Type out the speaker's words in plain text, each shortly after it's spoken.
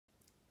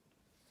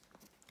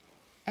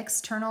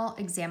external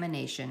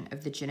examination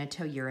of the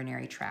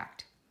genito-urinary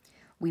tract.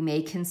 We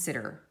may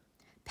consider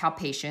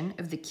palpation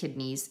of the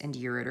kidneys and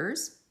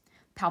ureters,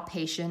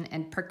 palpation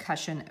and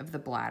percussion of the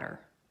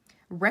bladder,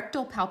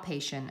 rectal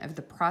palpation of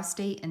the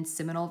prostate and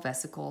seminal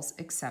vesicles,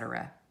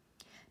 etc.,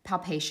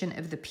 palpation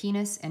of the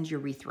penis and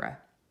urethra,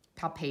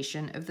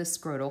 palpation of the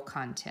scrotal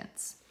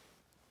contents.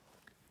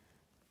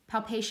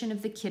 Palpation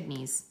of the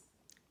kidneys,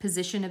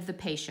 position of the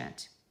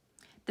patient.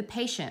 The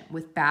patient,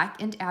 with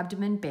back and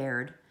abdomen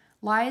bared,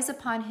 lies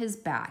upon his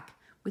back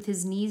with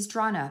his knees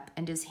drawn up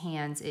and his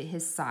hands at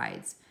his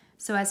sides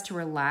so as to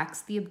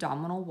relax the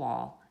abdominal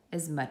wall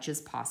as much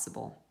as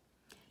possible.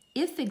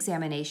 If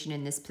examination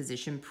in this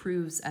position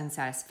proves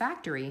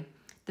unsatisfactory,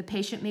 the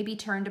patient may be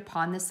turned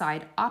upon the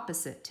side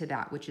opposite to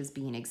that which is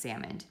being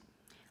examined.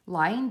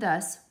 Lying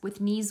thus,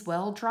 with knees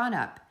well drawn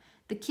up,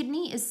 the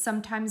kidney is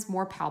sometimes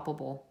more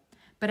palpable,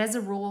 but as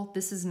a rule,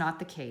 this is not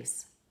the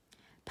case.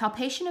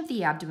 Palpation of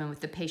the abdomen with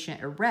the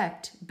patient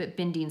erect, but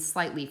bending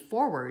slightly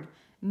forward,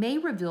 may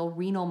reveal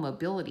renal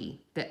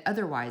mobility that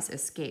otherwise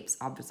escapes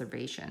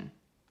observation.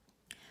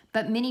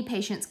 But many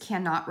patients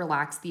cannot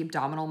relax the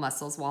abdominal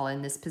muscles while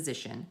in this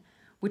position,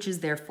 which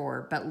is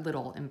therefore but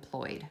little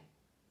employed.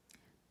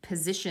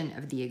 Position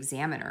of the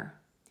examiner.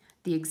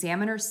 The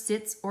examiner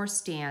sits or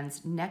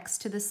stands next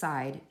to the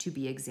side to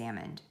be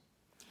examined.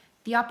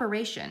 The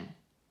operation.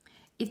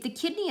 If the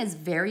kidney is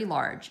very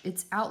large,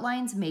 its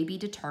outlines may be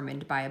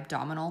determined by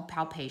abdominal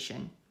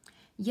palpation,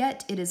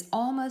 yet it is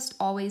almost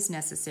always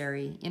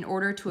necessary, in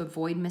order to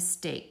avoid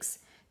mistakes,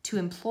 to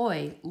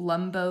employ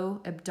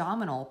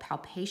lumbo-abdominal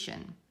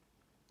palpation.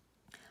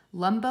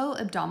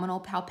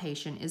 Lumbo-abdominal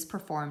palpation is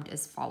performed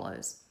as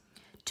follows.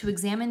 To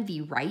examine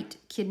the right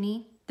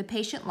kidney, the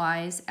patient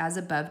lies as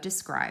above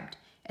described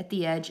at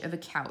the edge of a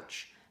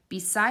couch,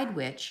 beside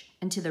which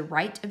and to the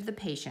right of the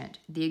patient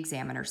the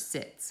examiner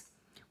sits.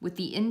 With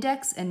the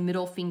index and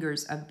middle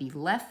fingers of the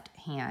left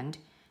hand,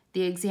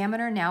 the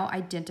examiner now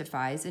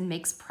identifies and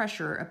makes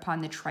pressure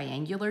upon the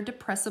triangular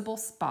depressible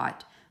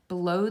spot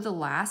below the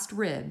last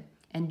rib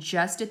and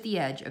just at the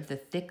edge of the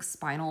thick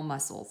spinal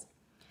muscles.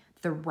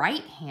 The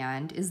right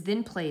hand is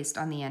then placed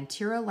on the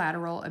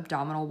anterolateral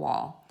abdominal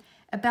wall,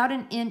 about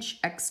an inch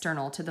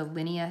external to the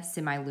linea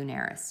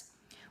semilunaris,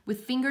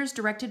 with fingers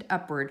directed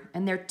upward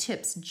and their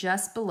tips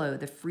just below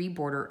the free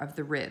border of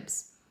the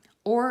ribs,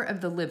 or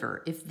of the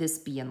liver if this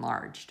be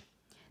enlarged.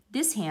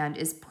 This hand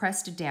is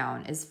pressed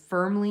down as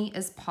firmly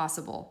as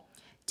possible,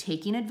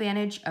 taking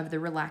advantage of the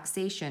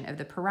relaxation of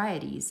the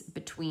parietes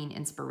between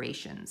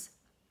inspirations.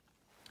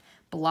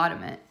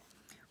 Ballottement.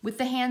 With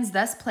the hands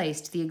thus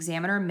placed, the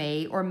examiner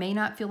may or may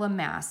not feel a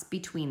mass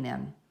between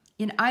them.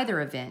 In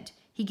either event,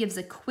 he gives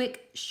a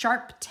quick,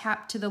 sharp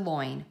tap to the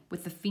loin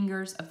with the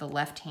fingers of the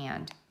left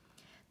hand.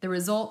 The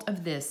result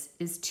of this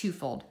is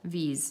twofold,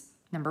 viz.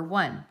 Number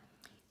 1,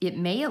 it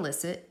may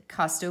elicit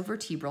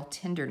costovertebral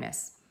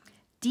tenderness.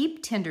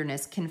 Deep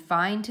tenderness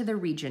confined to the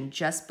region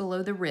just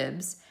below the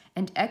ribs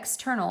and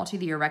external to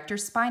the erector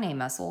spinae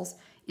muscles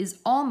is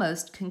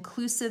almost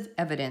conclusive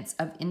evidence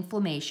of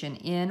inflammation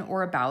in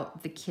or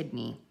about the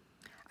kidney.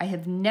 I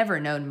have never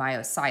known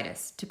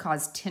myositis to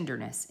cause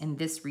tenderness in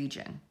this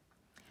region.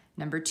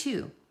 Number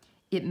 2,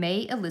 it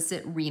may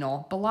elicit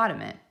renal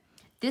ballottement.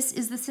 This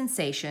is the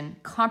sensation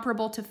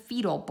comparable to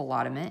fetal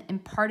ballottement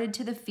imparted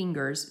to the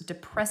fingers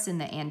depressing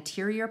the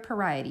anterior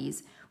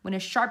parietes when a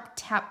sharp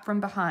tap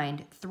from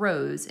behind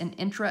throws an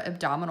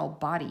intra-abdominal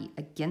body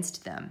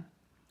against them.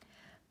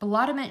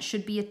 Ballottement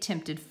should be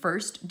attempted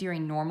first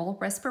during normal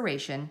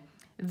respiration,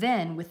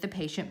 then with the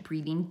patient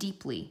breathing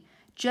deeply,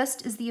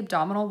 just as the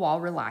abdominal wall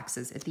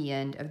relaxes at the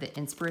end of the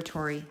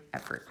inspiratory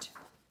effort.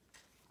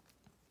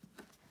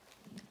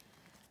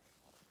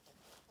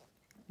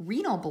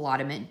 Renal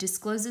ballottement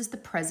discloses the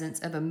presence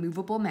of a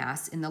movable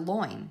mass in the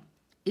loin.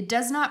 It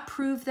does not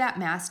prove that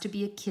mass to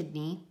be a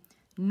kidney,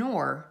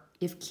 nor,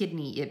 if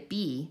kidney it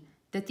be,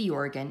 that the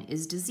organ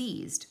is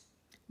diseased.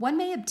 One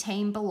may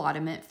obtain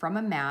ballottement from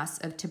a mass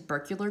of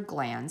tubercular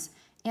glands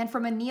and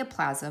from a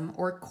neoplasm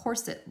or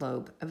corset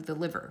lobe of the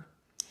liver.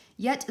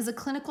 Yet, as a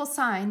clinical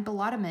sign,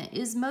 ballottement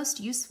is most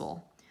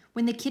useful.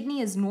 When the kidney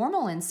is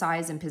normal in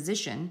size and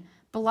position,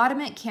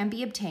 ballottement can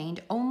be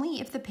obtained only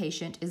if the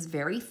patient is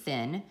very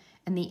thin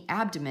and the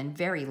abdomen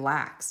very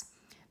lax.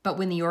 But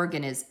when the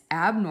organ is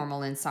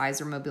abnormal in size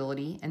or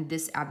mobility, and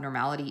this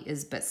abnormality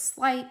is but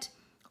slight,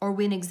 or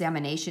when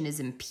examination is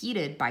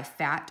impeded by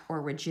fat or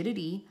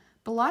rigidity,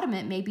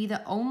 ballottement may be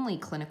the only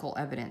clinical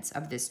evidence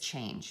of this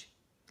change.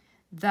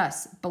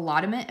 Thus,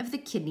 ballottement of the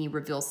kidney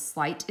reveals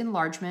slight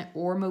enlargement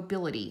or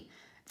mobility,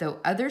 though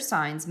other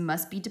signs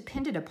must be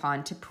depended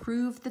upon to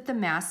prove that the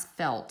mass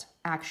felt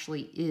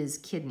actually is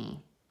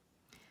kidney.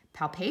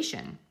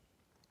 Palpation.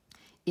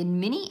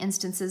 In many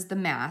instances, the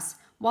mass,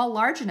 while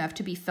large enough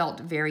to be felt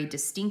very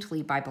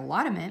distinctly by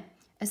ballottement,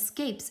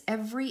 escapes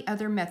every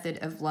other method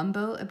of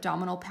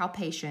lumbo-abdominal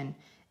palpation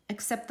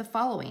except the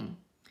following.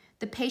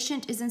 The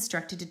patient is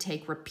instructed to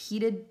take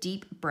repeated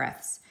deep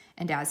breaths,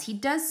 and as he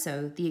does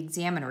so, the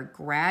examiner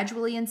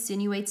gradually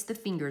insinuates the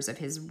fingers of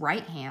his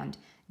right hand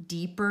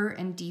deeper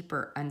and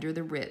deeper under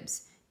the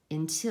ribs,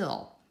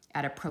 until,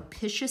 at a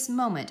propitious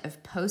moment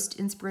of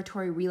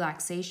post-inspiratory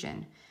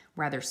relaxation,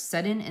 rather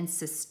sudden and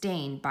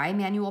sustained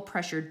bimanual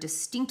pressure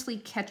distinctly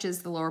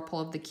catches the lower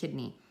pole of the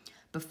kidney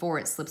before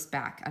it slips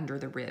back under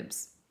the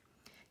ribs.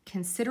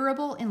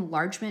 Considerable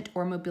enlargement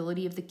or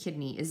mobility of the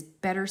kidney is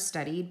better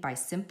studied by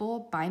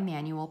simple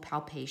bimanual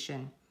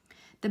palpation.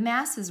 The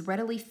mass is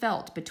readily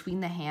felt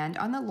between the hand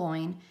on the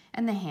loin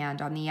and the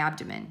hand on the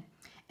abdomen,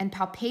 and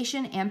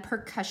palpation and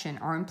percussion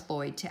are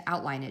employed to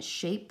outline its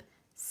shape,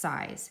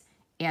 size,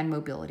 and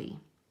mobility.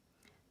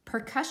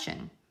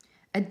 Percussion.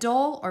 A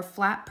dull or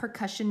flat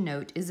percussion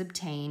note is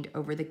obtained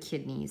over the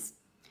kidneys,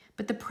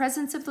 but the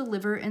presence of the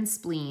liver and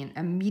spleen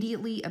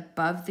immediately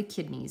above the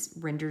kidneys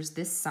renders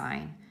this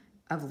sign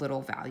of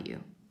little value.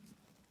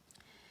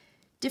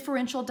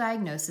 Differential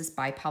diagnosis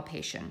by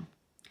palpation.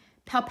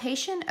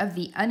 Palpation of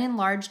the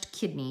unenlarged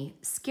kidney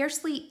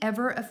scarcely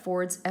ever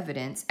affords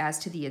evidence as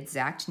to the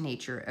exact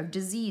nature of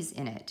disease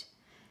in it.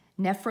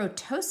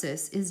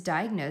 Nephrotosis is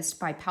diagnosed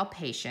by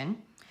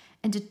palpation,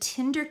 and a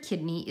tender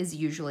kidney is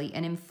usually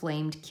an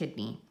inflamed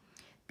kidney.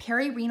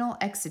 Perirenal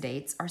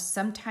exudates are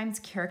sometimes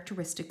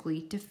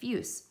characteristically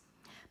diffuse,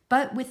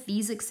 but with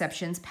these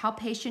exceptions,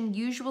 palpation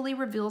usually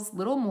reveals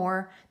little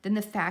more than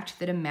the fact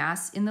that a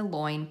mass in the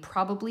loin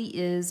probably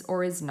is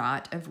or is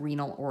not of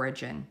renal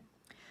origin.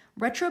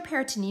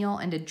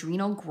 Retroperitoneal and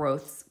adrenal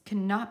growths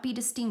cannot be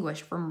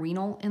distinguished from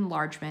renal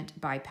enlargement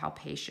by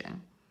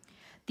palpation.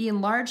 The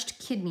enlarged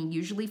kidney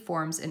usually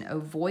forms an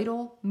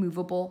ovoidal,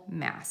 movable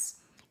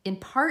mass, in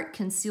part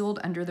concealed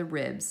under the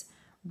ribs,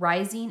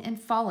 rising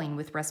and falling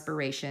with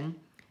respiration,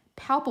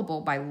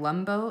 palpable by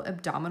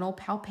lumbo-abdominal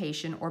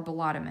palpation or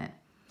ballottement.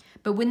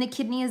 But when the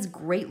kidney is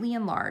greatly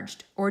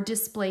enlarged or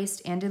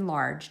displaced and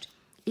enlarged,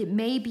 it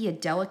may be a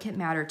delicate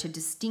matter to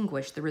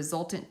distinguish the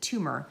resultant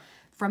tumor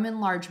from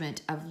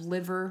enlargement of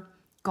liver,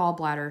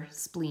 gallbladder,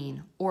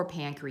 spleen, or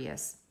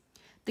pancreas.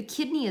 The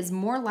kidney is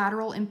more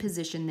lateral in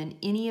position than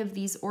any of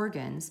these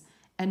organs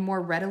and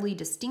more readily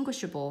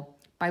distinguishable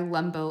by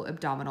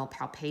lumbo-abdominal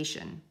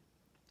palpation.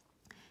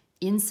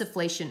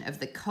 Insufflation of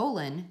the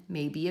colon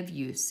may be of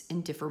use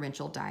in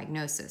differential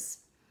diagnosis.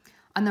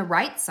 On the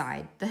right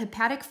side, the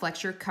hepatic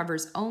flexure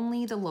covers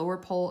only the lower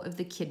pole of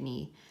the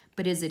kidney,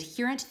 but is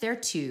adherent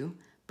thereto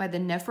by the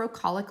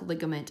nephrocolic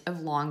ligament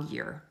of long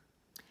ear.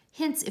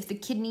 Hence, if the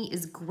kidney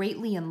is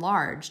greatly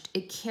enlarged,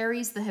 it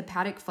carries the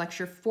hepatic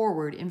flexure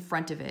forward in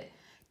front of it,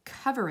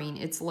 covering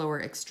its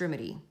lower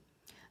extremity.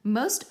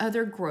 Most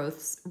other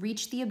growths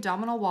reach the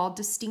abdominal wall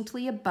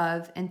distinctly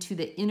above and to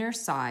the inner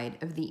side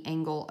of the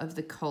angle of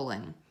the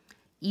colon,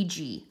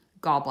 e.g.,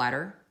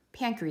 gallbladder,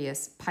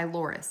 pancreas,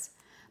 pylorus,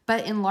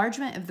 but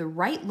enlargement of the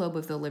right lobe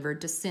of the liver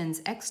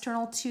descends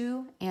external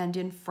to and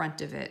in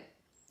front of it.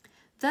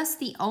 Thus,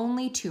 the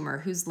only tumor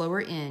whose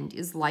lower end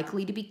is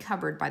likely to be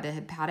covered by the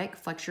hepatic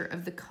flexure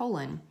of the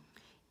colon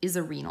is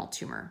a renal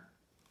tumor.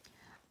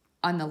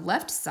 On the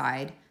left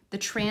side, the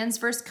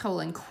transverse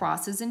colon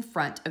crosses in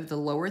front of the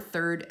lower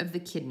third of the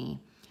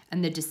kidney,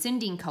 and the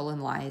descending colon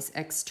lies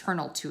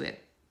external to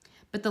it.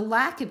 But the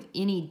lack of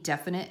any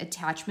definite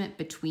attachment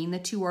between the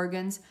two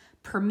organs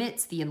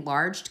permits the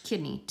enlarged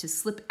kidney to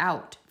slip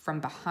out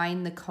from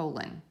behind the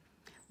colon.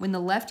 When the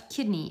left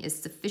kidney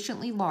is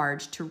sufficiently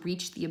large to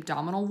reach the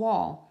abdominal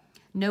wall,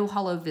 no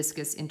hollow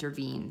viscus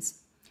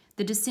intervenes.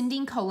 The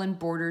descending colon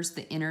borders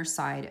the inner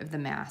side of the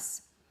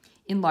mass.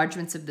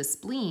 Enlargements of the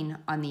spleen,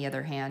 on the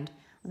other hand,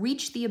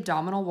 reach the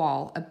abdominal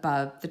wall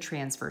above the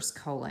transverse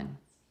colon.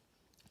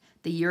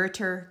 The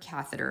ureter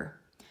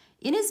catheter.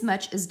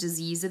 Inasmuch as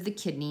disease of the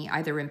kidney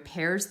either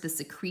impairs the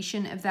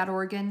secretion of that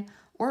organ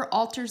or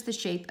alters the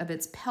shape of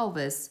its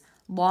pelvis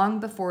long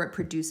before it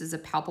produces a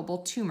palpable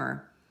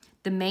tumor,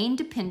 the main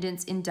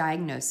dependence in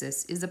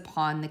diagnosis is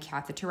upon the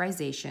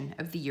catheterization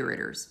of the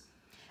ureters.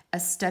 A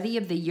study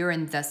of the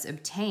urine thus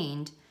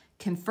obtained,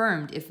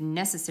 confirmed if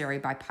necessary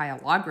by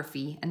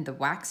pyelography and the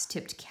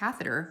wax-tipped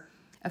catheter,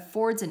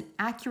 affords an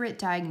accurate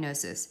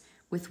diagnosis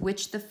with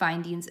which the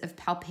findings of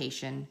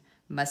palpation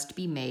must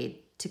be made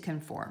to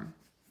conform.